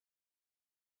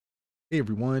Hey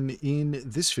everyone, in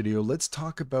this video, let's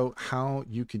talk about how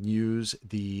you can use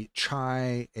the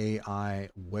Chai AI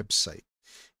website.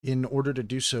 In order to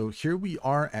do so, here we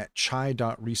are at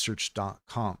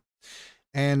chai.research.com.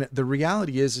 And the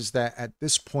reality is that at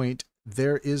this point,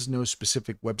 there is no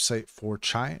specific website for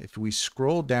Chai. If we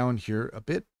scroll down here a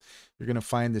bit, you're going to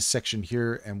find this section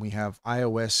here, and we have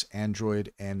iOS,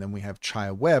 Android, and then we have Chai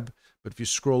Web. But if you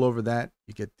scroll over that,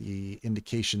 you get the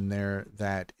indication there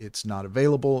that it's not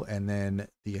available, and then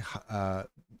the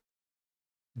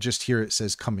just here it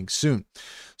says coming soon.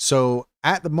 So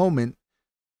at the moment,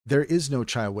 there is no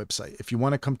Chai website. If you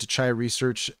want to come to Chai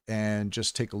Research and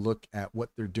just take a look at what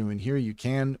they're doing here, you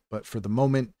can. But for the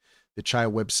moment, the Chai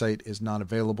website is not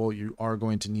available. You are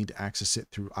going to need to access it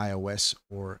through iOS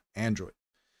or Android.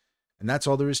 And that's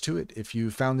all there is to it. If you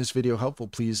found this video helpful,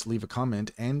 please leave a comment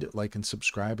and like and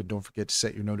subscribe. And don't forget to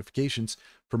set your notifications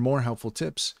for more helpful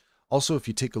tips. Also, if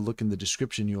you take a look in the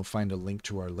description, you'll find a link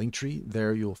to our link tree.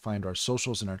 There you'll find our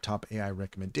socials and our top AI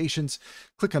recommendations.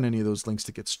 Click on any of those links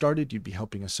to get started. You'd be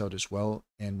helping us out as well,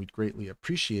 and we'd greatly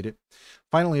appreciate it.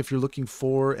 Finally, if you're looking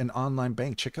for an online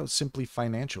bank, check out Simply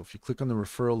Financial. If you click on the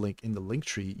referral link in the link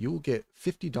tree, you will get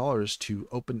 $50 to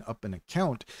open up an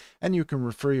account, and you can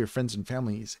refer your friends and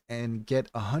families and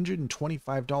get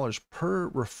 $125 per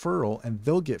referral, and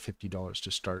they'll get $50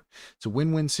 to start. It's a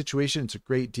win-win situation. It's a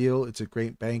great deal. It's a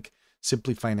great bank.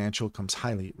 Simply Financial comes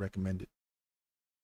highly recommended.